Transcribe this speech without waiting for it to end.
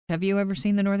Have you ever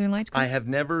seen the Northern Lights, Chris? I have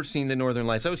never seen the Northern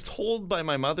Lights. I was told by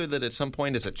my mother that at some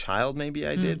point as a child maybe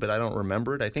I did, but I don't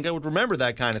remember it. I think I would remember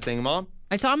that kind of thing, Mom.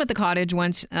 I saw them at the cottage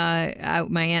once, at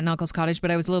my aunt and uncle's cottage,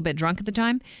 but I was a little bit drunk at the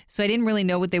time, so I didn't really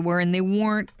know what they were, and they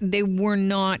were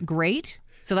not great.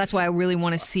 So that's why I really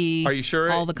want to see. Are you sure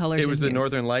all the colors? It was the hues.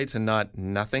 Northern Lights and not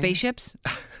nothing? Spaceships?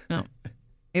 No.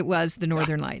 It was the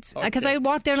Northern Lights. Because Okay. I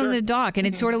walked out on the dock and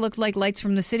it sort of looked like lights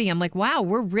from the city. I'm like, wow,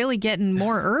 we're really getting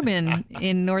more urban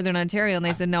in Northern Ontario. And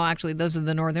they said, no, actually, those are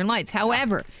the Northern Lights.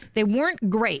 However, they weren't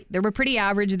great. They were pretty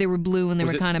average. They were blue and they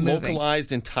Was were it kind of moving.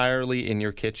 localized entirely in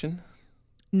your kitchen?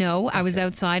 No, I was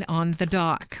outside on the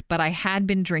dock, but I had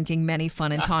been drinking many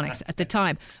fun and tonics at the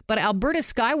time. But Alberta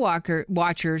Skywalker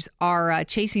watchers are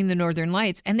chasing the Northern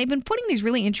Lights, and they've been putting these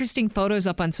really interesting photos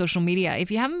up on social media.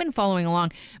 If you haven't been following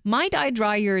along, might I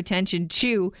draw your attention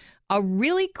to a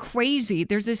really crazy,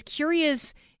 there's this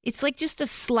curious, it's like just a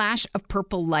slash of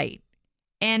purple light.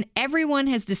 And everyone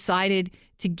has decided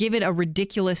to give it a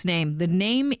ridiculous name. The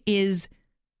name is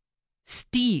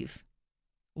Steve.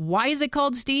 Why is it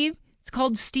called Steve? It's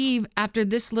called Steve after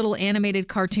this little animated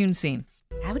cartoon scene.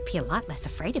 I would be a lot less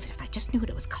afraid of it if I just knew what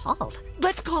it was called.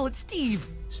 Let's call it Steve.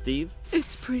 Steve?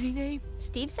 It's a pretty name.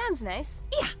 Steve sounds nice.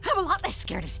 Yeah, I'm a lot less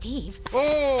scared of Steve.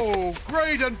 Oh,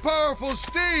 great and powerful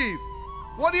Steve!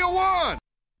 What do you want?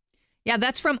 Yeah,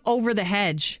 that's from Over the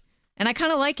Hedge. And I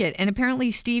kind of like it. And apparently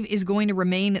Steve is going to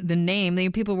remain the name.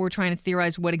 People were trying to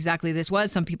theorize what exactly this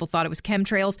was. Some people thought it was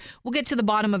chemtrails. We'll get to the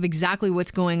bottom of exactly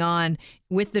what's going on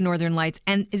with the Northern Lights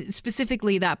and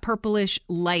specifically that purplish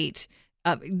light,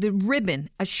 the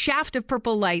ribbon, a shaft of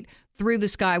purple light through the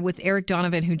sky with Eric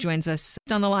Donovan, who joins us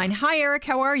on the line. Hi, Eric.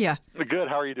 How are you? Good.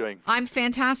 How are you doing? I'm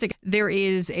fantastic. There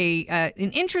is an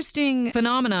interesting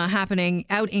phenomena happening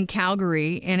out in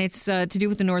Calgary, and it's to do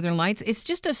with the Northern Lights. It's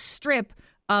just a strip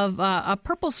of a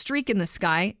purple streak in the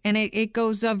sky, and it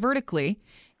goes vertically.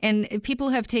 And people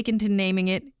have taken to naming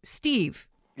it Steve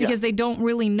because they don't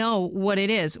really know what it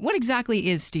is. What exactly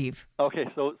is Steve? Okay,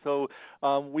 so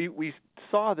we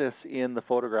saw this in the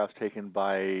photographs taken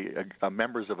by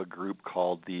members of a group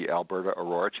called the Alberta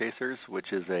Aurora Chasers, which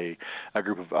is a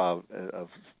group of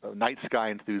night sky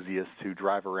enthusiasts who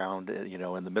drive around,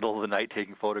 in the middle of the night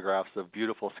taking photographs of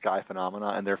beautiful sky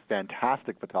phenomena, and they're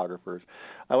fantastic photographers.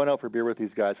 I went out for beer with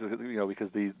these guys, because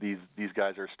these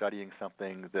guys are studying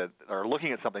something are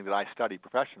looking at something that I study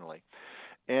professionally.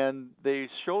 And they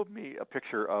showed me a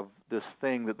picture of this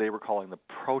thing that they were calling the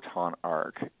proton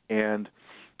arc, and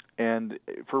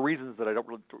for reasons that I don't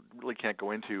really can't go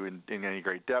into in any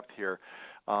great depth here,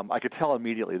 I could tell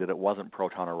immediately that it wasn't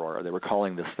proton aurora. They were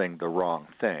calling this thing the wrong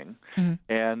thing,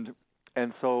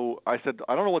 and so I said,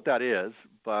 I don't know what that is,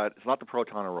 but it's not the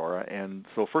proton aurora. And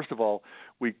so first of all,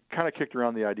 we kind of kicked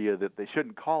around the idea that they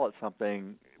shouldn't call it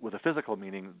something with a physical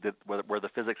meaning that where the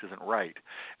physics isn't right.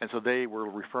 And so they were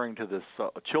referring to this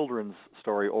children's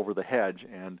story Over the Hedge,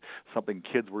 and something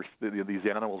these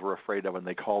animals were afraid of, and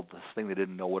they called this thing they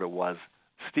didn't know what it was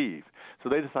Steve. So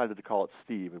they decided to call it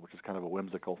Steve, which is kind of a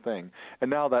whimsical thing. And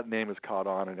now that name has caught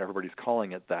on, and everybody's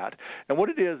calling it that. And what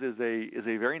it is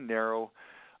a very narrow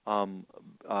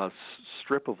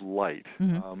strip of light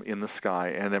in the sky,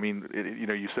 and I mean,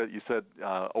 you said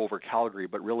over Calgary,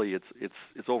 but really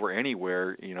it's over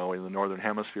anywhere, in the northern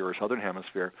hemisphere or southern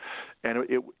hemisphere, and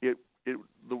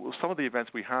some of the events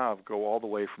we have go all the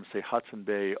way from, say, Hudson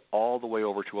Bay all the way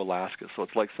over to Alaska. So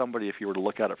it's like somebody, if you were to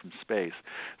look at it from space,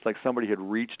 it's like somebody had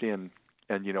reached in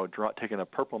and taken a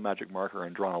purple magic marker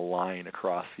and drawn a line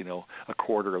across a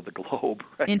quarter of the globe.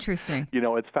 Right? Interesting.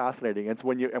 It's fascinating. And so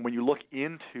when you look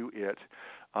into it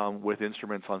with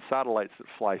instruments on satellites that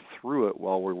fly through it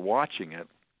while we're watching it,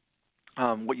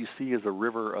 what you see is a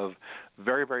river of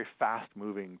very, very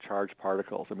fast-moving charged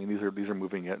particles. I mean, these are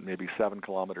moving at maybe 7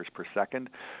 kilometers per second,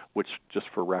 which, just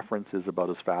for reference, is about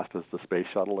as fast as the Space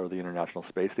Shuttle or the International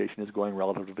Space Station is going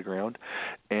relative to the ground.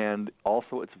 And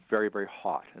also, it's very, very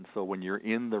hot. And so when you're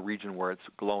in the region where it's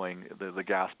glowing, the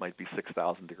gas might be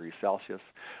 6,000 degrees Celsius,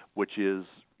 which is,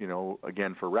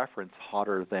 again, for reference,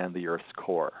 hotter than the Earth's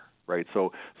core. Right,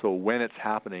 so when it's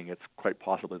happening, it's quite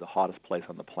possibly the hottest place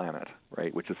on the planet,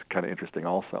 right? Which is kind of interesting,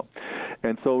 also.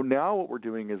 And so now what we're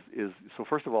doing is so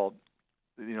first of all,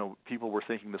 people were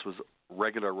thinking this was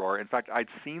regular aurora. In fact, I'd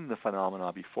seen the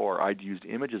phenomena before. I'd used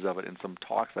images of it in some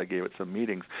talks I gave at some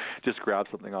meetings. Just grab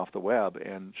something off the web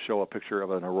and show a picture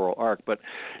of an auroral arc. But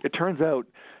it turns out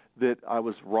that I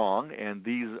was wrong, and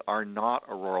these are not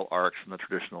auroral arcs in the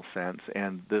traditional sense,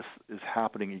 and this is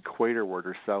happening equatorward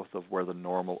or south of where the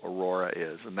normal aurora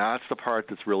is. And that's the part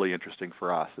that's really interesting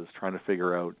for us, is trying to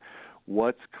figure out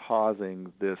what's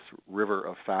causing this river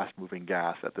of fast-moving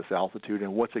gas at this altitude,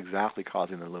 and what's exactly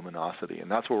causing the luminosity. And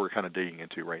that's what we're kind of digging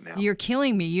into right now. You're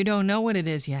killing me. You don't know what it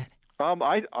is yet.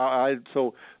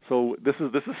 So this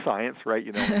is science, right?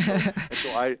 You know,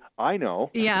 so I know.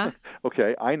 Yeah.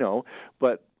 Okay, I know,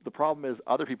 but the problem is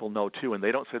other people know too, and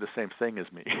they don't say the same thing as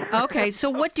me. Okay, so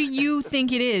what do you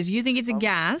think it is? You think it's a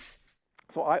gas?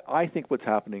 So I think what's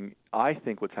happening. I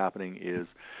think what's happening is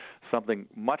something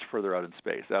much further out in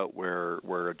space, out where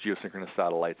geosynchronous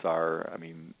satellites are. I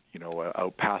mean, you know,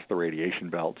 out past the radiation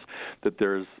belts. That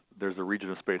there's a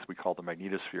region of space we call the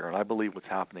magnetosphere, and I believe what's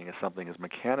happening is something is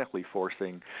mechanically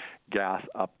forcing gas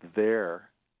out there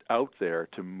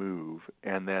to move,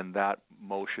 and then that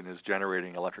motion is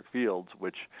generating electric fields,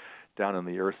 which down in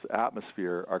the Earth's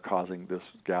atmosphere are causing this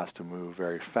gas to move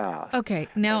very fast. Okay,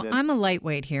 now I'm a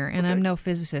lightweight here, and I'm no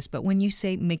physicist, but when you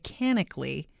say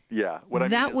mechanically,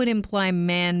 that would imply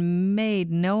man-made,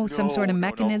 some sort of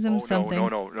mechanism, something.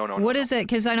 No. What is it?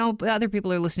 Because I know other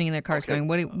people are listening in their cars going,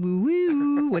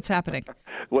 what's happening?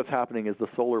 What's happening is the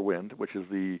solar wind, which is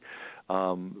the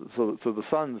so the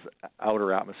sun's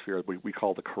outer atmosphere we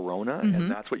call the corona, and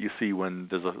that's what you see when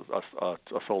there's a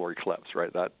solar eclipse,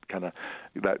 right? That kind of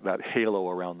that halo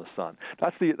around the sun.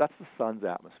 That's the sun's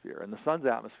atmosphere, and the sun's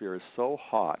atmosphere is so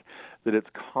hot that it's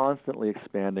constantly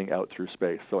expanding out through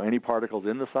space. So any particles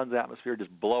in the sun's atmosphere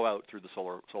just blow out through the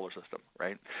solar system,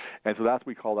 right? And so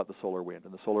we call that the solar wind.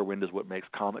 And the solar wind is what makes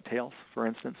comet tails, for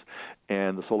instance.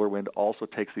 And the solar wind also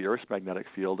takes the Earth's magnetic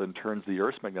field and turns the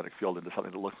Earth's magnetic field into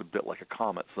something that looks a bit like a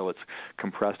comet. So it's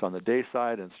compressed on the day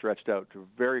side and stretched out to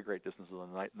very great distances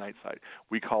on the night side.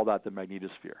 We call that the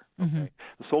magnetosphere. Okay?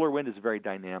 The solar wind is very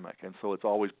dynamic, and so it's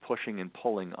always pushing and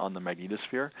pulling on the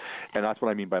magnetosphere. And that's what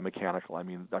I mean by mechanical. I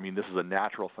mean this is a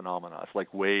natural phenomenon. It's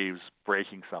like waves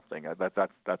breaking something.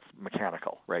 That's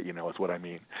mechanical, right? You know, is what I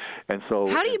mean. And so,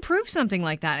 how do you prove something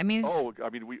like that? I mean,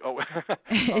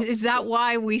 is that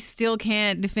why we still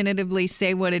can't definitively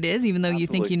say what it is, even though you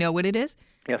think you know what it is?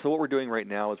 Yeah. So what we're doing right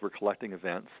now is we're collecting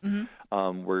events.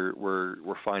 We're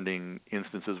finding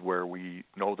instances where we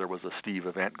know there was a Steve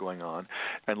event going on,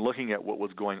 and looking at what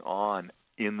was going on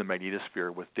in the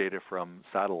magnetosphere with data from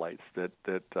satellites that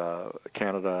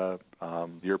Canada, the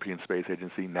European Space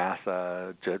Agency,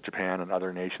 NASA, Japan, and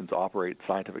other nations operate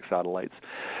scientific satellites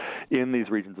in these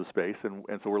regions of space. And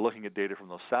so we're looking at data from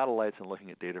those satellites and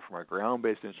looking at data from our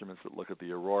ground-based instruments that look at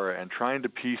the aurora and trying to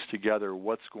piece together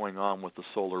what's going on with the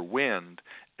solar wind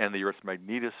and the Earth's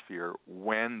magnetosphere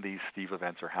when these Steve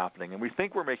events are happening. And we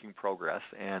think we're making progress,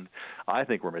 and I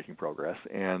think we're making progress.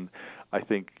 And I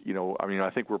think, I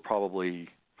think we're probably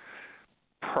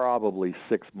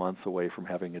 6 months away from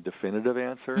having a definitive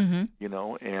answer, and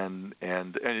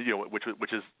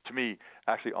which is to me,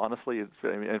 actually, honestly,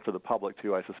 and for the public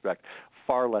too, I suspect,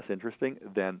 far less interesting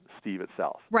than Steve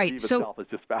itself. Right. Steve itself is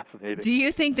just fascinating. Do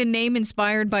you think the name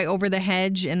inspired by Over the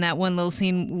Hedge and that one little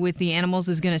scene with the animals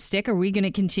is going to stick? Are we going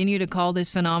to continue to call this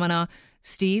phenomena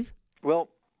Steve? Well,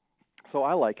 so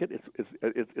I like it.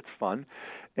 It's fun,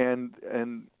 and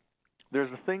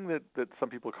there's a thing that some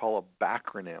people call a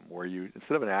backronym, where you,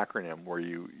 instead of an acronym, where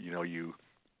you make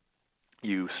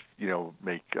you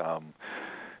make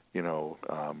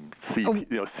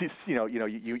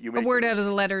a word out of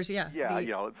the letters, yeah.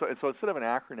 So instead of an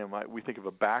acronym, we think of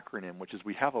a backronym, which is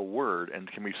we have a word,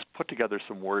 and can we put together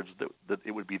some words that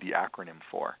it would be the acronym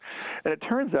for? And it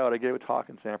turns out I gave a talk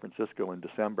in San Francisco in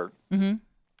December.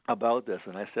 About this,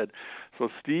 and I said, so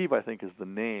Steve, I think, is the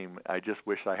name. I just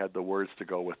wish I had the words to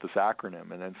go with this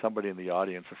acronym. And then somebody in the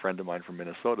audience, a friend of mine from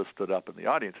Minnesota, stood up in the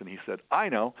audience and he said, I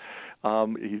know.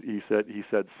 He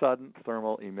said sudden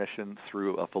thermal emission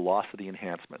through a velocity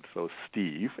enhancement. So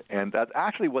Steve, and that's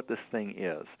actually what this thing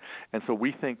is. And so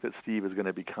we think that Steve is going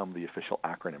to become the official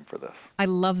acronym for this. I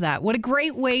love that. What a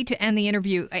great way to end the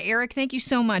interview. Eric, thank you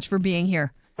so much for being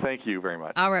here. Thank you very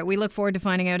much. All right. We look forward to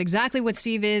finding out exactly what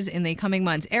Steve is in the coming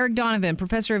months. Eric Donovan,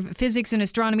 professor of physics and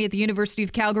astronomy at the University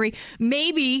of Calgary.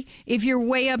 Maybe if you're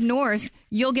way up north,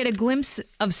 you'll get a glimpse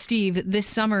of Steve this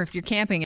summer if you're camping.